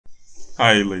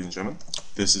Hi, ladies and gentlemen.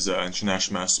 This is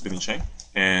International Master Billy Chang,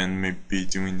 and maybe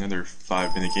doing another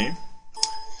 5-minute game.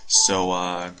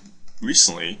 So,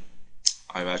 recently,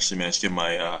 I've actually managed to get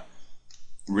my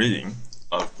rating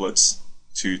of Blitz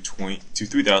to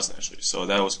 3,000 actually. So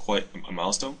that was quite a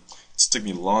milestone. It took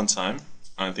me a long time.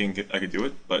 I didn't think I could do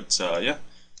it, but yeah,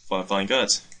 finally got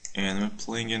it. And I'm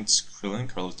playing against Kirlian,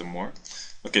 Carlos Demore.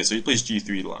 Okay, so he plays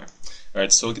G3 line.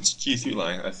 Alright, so against G3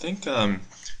 line, I think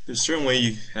there's a certain way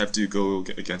you have to go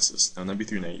against this. Now, knight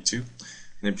b3, knight e2,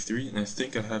 knight b3, and I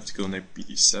think I have to go knight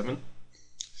b7.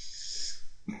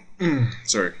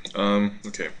 Sorry.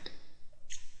 Okay.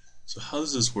 So how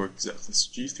does this work exactly?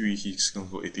 So g3, he's going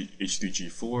to go h3,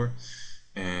 g4,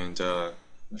 and I'm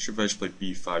not sure if I should play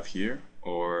b5 here,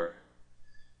 or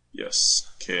yes.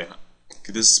 Okay.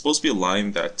 This is supposed to be a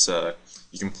line that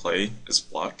you can play as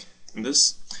block in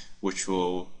this, which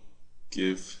will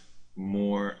give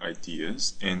more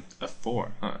ideas. And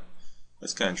f4, huh?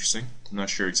 That's kind of interesting. I'm not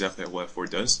sure exactly what f4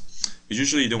 does. Because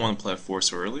usually you don't want to play f4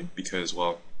 so early because,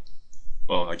 well,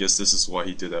 I guess this is why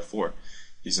he did f4.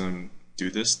 He's going to do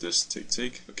this,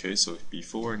 take. Okay, so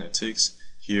b4, and that takes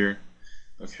here.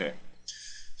 Okay,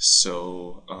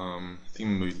 so I think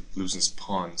I'm going to be losing this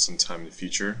pawn sometime in the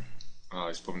future.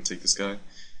 He's probably going to take this guy.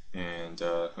 And,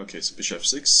 okay, so bishop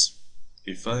f6,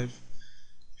 a5.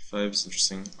 a5 is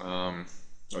interesting.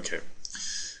 Okay.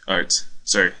 Alright,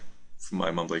 sorry for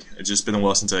my mumbling. It's just been a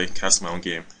while since I cast my own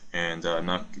game, and I'm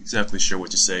not exactly sure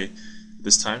what to say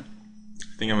this time.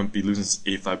 I think I'm going to be losing this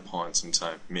a5 pawn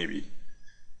sometime, maybe.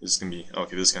 This is going to be,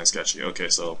 okay, this is kind of sketchy. Okay,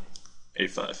 so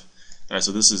a5. Alright,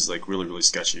 so this is like really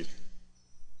sketchy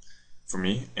for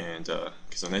me, and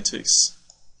because knight takes,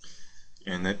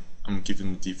 and that I'm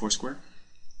giving the d4 square.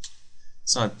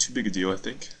 It's not too big a deal, I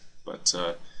think, but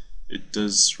it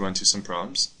does run into some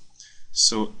problems.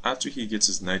 So after he gets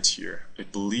his knight here, I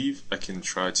believe I can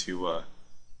try to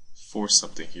force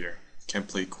something here. Can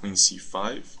play queen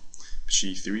c5, bishop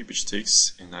e3, bishop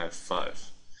takes, and knight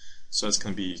f5. So that's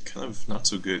going to be kind of not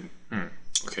so good.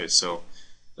 Okay, so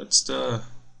let's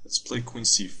play queen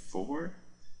c4,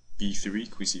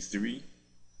 b3, queen c3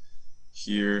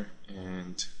 here,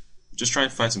 and just trying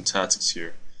to find some tactics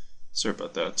here. Sorry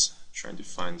about that. Trying to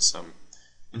find some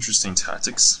interesting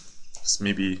tactics. So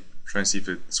maybe trying to see if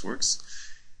this works.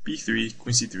 b3,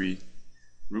 queen c3,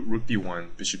 rook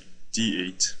b1, bishop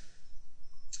d8.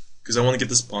 Because I want to get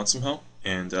this pawn somehow,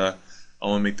 and I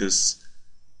want to make this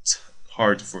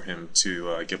hard for him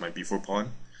to get my b4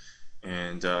 pawn.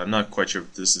 And I'm not quite sure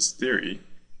if this is theory,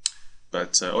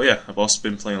 but oh yeah, I've also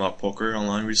been playing a lot of poker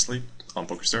online recently on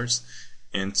PokerStars,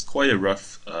 and it's quite a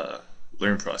rough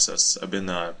learning process. I've been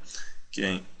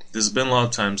there's been a lot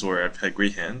of times where I've had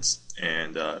great hands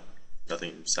and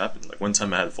nothing's happened. Like one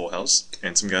time I had a full house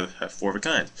and some guy had 4 of a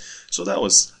kind. So that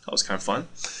was kind of fun.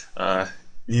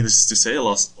 Needless to say, I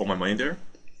lost all my money there,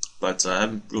 but I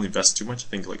haven't really invested too much. I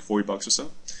think like $40 or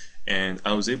so, and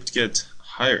I was able to get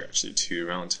higher actually to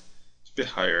around a bit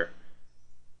higher.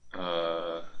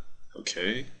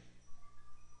 Okay.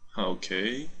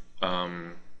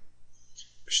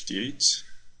 Bishop d8.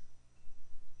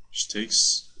 Bishop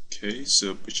takes. Okay,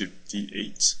 so bishop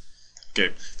d8.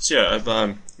 Okay, so yeah, I've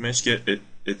managed to get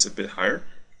it's a bit higher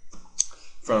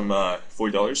from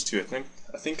 $40 to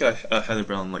I think I had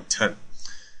around like 10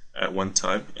 at one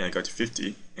time, and I got to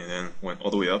 50, and then went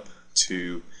all the way up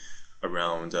to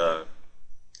around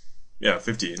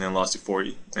 50, and then lost to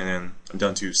 40, and then I'm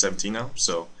down to 17 now.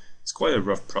 So it's quite a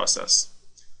rough process.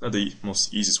 Not the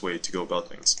most easiest way to go about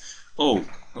things. Oh,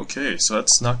 okay, so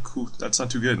that's not cool. That's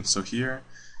not too good. So here,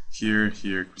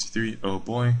 c3. Oh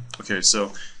boy. Okay,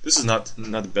 so this is not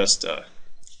the best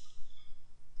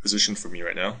position for me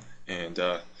right now, and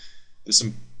there's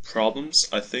some problems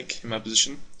I think in my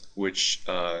position, which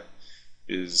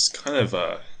is kind of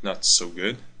not so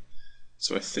good.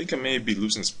 So I think I may be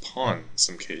losing this pawn in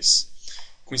some case.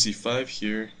 Queen c5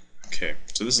 here. Okay,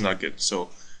 so this is not good. So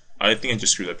I think I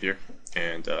just screwed up here,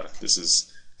 and this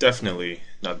is definitely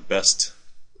not the best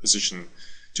position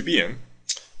to be in.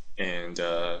 And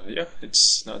yeah,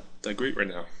 it's not that great right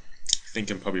now. I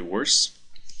think I'm probably worse.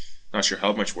 Not sure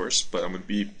how much worse, but I'm going to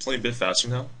be playing a bit faster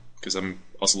now because I'm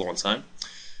also low on time.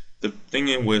 The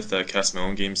thing with casting my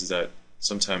own games is that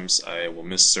sometimes I will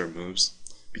miss certain moves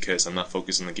because I'm not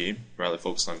focused on the game, rather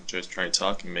focused on just trying to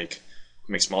talk and make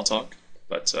small talk.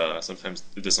 But sometimes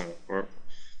it doesn't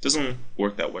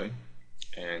work that way,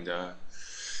 and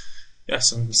yeah,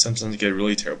 sometimes I get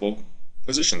really terrible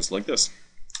positions like this.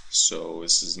 So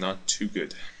this is not too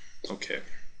good. Okay.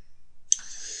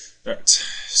 Alright,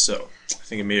 so I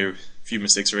think I made a few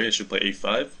mistakes already. I should play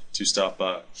a5 to stop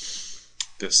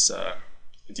this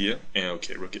idea. And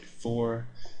okay, rook a4.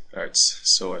 Alright,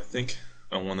 so I think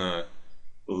I want to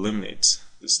eliminate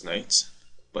this knight,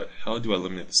 but how do I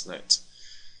eliminate this knight?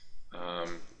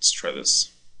 Let's try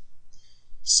this.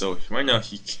 So right now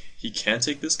he can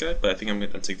take this guy, but I think I'm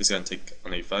going to take this guy and take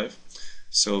on a5.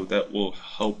 So that will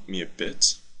help me a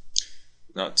bit.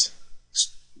 Not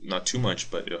too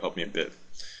much, but it'll help me a bit.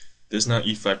 This knight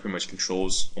e5 pretty much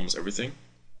controls almost everything.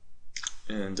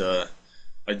 And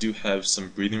I do have some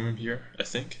breathing room here, I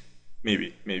think.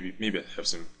 Maybe I have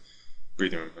some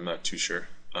breathing room, I'm not too sure.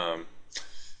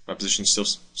 My position still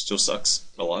sucks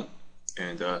a lot,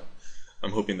 and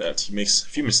I'm hoping that he makes a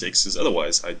few mistakes, because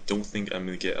otherwise I don't think I'm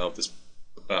going to get out of this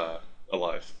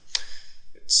alive.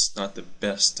 It's not the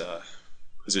best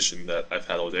position that I've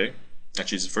had all day.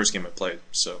 Actually, it's the first game I played,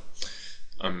 so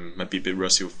I might be a bit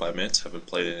rusty with 5 minutes. I haven't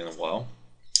played it in a while.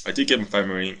 I did get my 5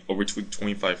 rating over to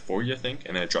 2540, I think,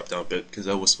 and then I dropped down a bit because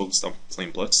I was focused on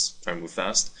playing Blitz, trying to move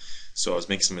fast, so I was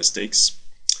making some mistakes.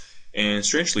 And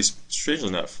strangely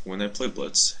enough, when I play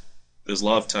Blitz, there's a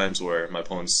lot of times where my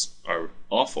opponents are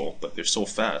awful, but they're so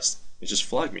fast, they just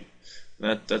flag me.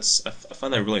 I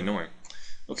find that really annoying.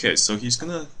 Okay, so he's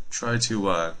gonna try to.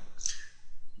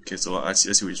 Okay, so I see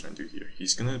what he's trying to do here.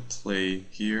 He's gonna play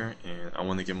here, and I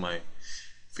want to get my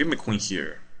queen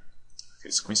here. Okay,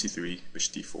 so queen c3,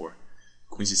 bishop d4,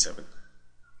 queen c7.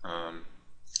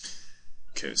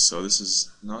 Okay, so this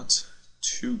is not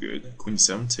too good. Queen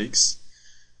d7 takes.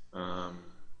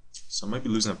 So I might be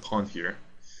losing a pawn here.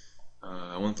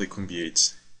 I want to play queen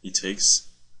b8. He takes.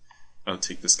 I'll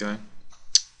take this guy.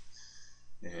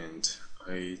 And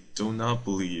I do not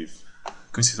believe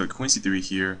queen c3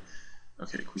 here.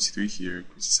 Okay, queen c3 here,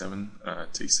 queen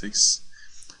c7, takes 6.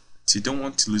 So you don't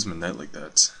want to lose my knight like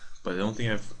that, but I don't think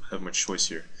I have much choice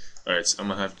here. Alright, so I'm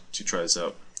gonna have to try this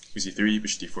out. Queen c3,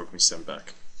 bishop d4, queen c7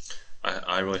 back.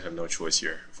 I really have no choice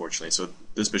here, unfortunately. So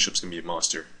this bishop's gonna be a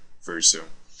monster very soon.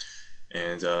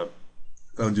 And if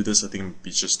I don't do this, I think I'm gonna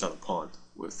be just out of pawn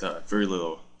with very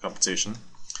little compensation.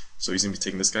 So he's gonna be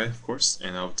taking this guy, of course,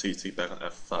 and I'll take back on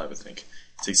f5, I think.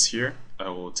 He takes here, I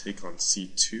will take on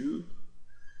c2,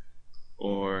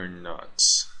 or not.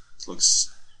 It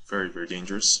looks very, very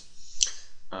dangerous.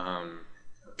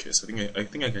 Okay, so I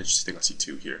think I can just take on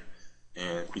c2 here,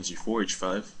 and queen g4,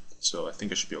 h5. So I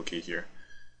think I should be okay here.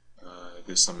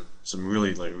 There's some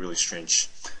really strange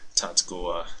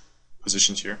tactical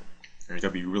positions here, and you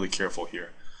gotta be really careful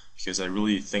here, because I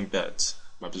really think that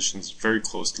my position is very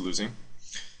close to losing.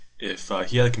 If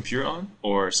he had a computer on,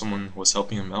 or someone was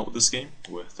helping him out with this game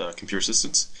with computer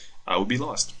assistance, I would be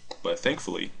lost. But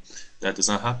thankfully, that does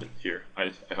not happen here,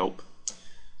 I hope.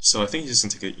 So I think he's just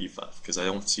going to take an e5, because I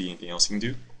don't see anything else he can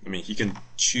do. I mean, he can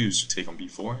choose to take on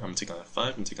b4, I'm going to take on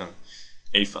f5, and take on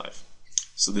a5.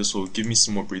 So this will give me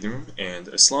some more breathing room, and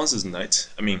as long as his knight,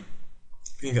 I mean,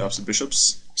 we can get opposite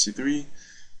bishops, c3,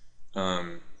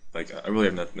 like, I really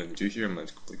have nothing to do here. I'm going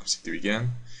to play c3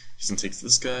 again. He's going to take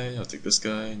this guy, I'll take this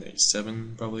guy, knight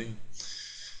e7 probably.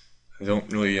 I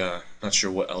don't really, not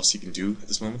sure what else he can do at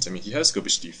this moment. I mean, he has to go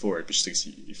bishop d4, bishop takes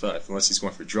e5, unless he's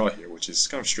going for a draw here, which is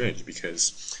kind of strange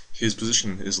because his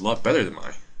position is a lot better than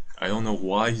mine. I don't know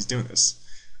why he's doing this.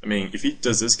 I mean, if he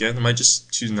does this again, I might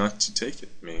just choose not to take it.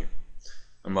 I mean,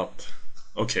 I'm up.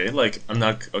 Okay, like, I'm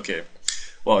not, okay.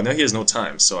 Well, now he has no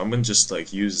time, so I'm going to just,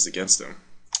 like, use this against him.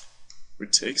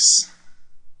 Rook takes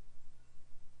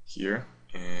here,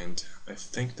 and I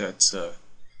think that,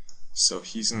 so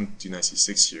he's going to do knight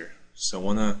c6 here. So I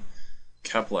want to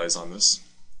capitalize on this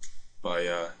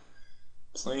by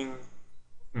playing.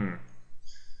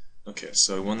 Okay,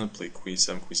 so I want to play queen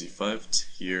e7, queen c5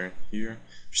 here, here.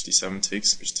 Bishop d7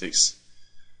 takes, bishop takes.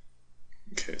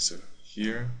 Okay, so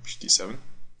here, bishop d7.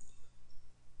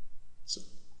 So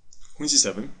queen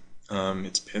c7,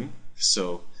 it's pin,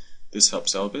 so this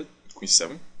helps out a bit. Queen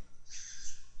c7.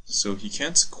 So he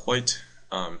can't quite.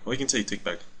 Well, he can take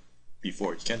back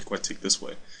b4. He can't quite take this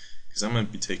way. Because I'm going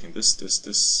to be taking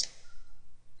this.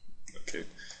 Okay,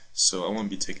 so I want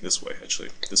to be taking this way,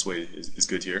 actually. This way is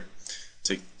good here.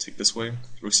 Take this way.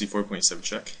 Rook c4, queen e7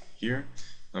 check. Here,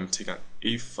 I'm going to take on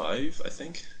a5, I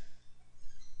think.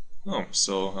 Oh,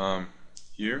 so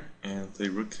here, and play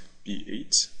rook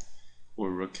b8, or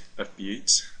rook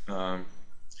fb8. Well,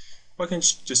 I can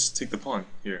just take the pawn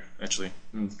here, actually.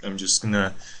 I'm just going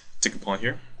to take a pawn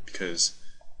here, because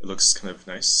it looks kind of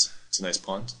nice. It's a nice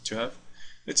pawn to have.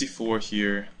 Knight c4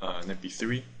 here, knight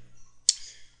b3.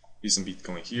 He's going to be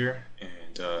going here,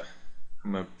 and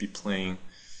I'm going to be playing.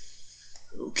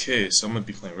 Okay, so I'm going to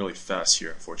be playing really fast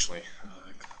here, unfortunately.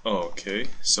 Oh, okay,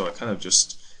 so I kind of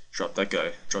just dropped that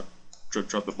guy,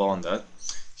 drop the ball on that.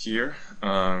 Here,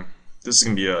 this is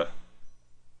going to be a. I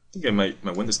think I might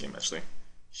win this game actually.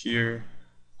 Here,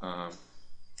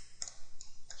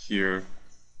 here.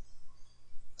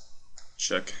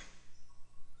 Check.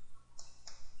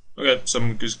 Okay, so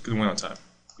I'm just going to win on time.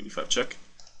 85 check.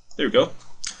 There we go.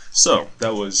 So,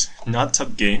 that was not a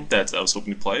tough game that I was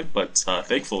hoping to play, but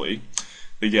thankfully,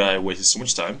 the guy wasted so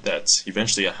much time that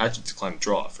eventually I had to decline the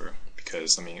draw offer,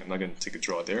 because, I mean, I'm not going to take a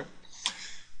draw there.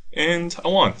 And I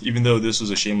won, even though this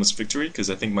was a shameless victory, because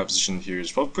I think my position here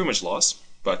is probably pretty much lost,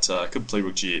 but I could play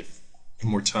rook g8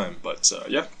 more time, but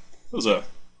yeah, it was a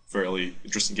fairly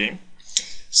interesting game.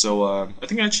 So, I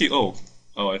think actually,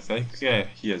 I think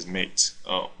he has mate.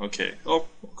 Oh, okay. Oh,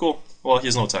 cool. Well, he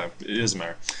has no time. It doesn't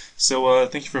matter. So,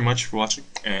 thank you very much for watching,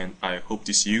 and I hope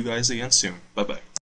to see you guys again soon. Bye-bye.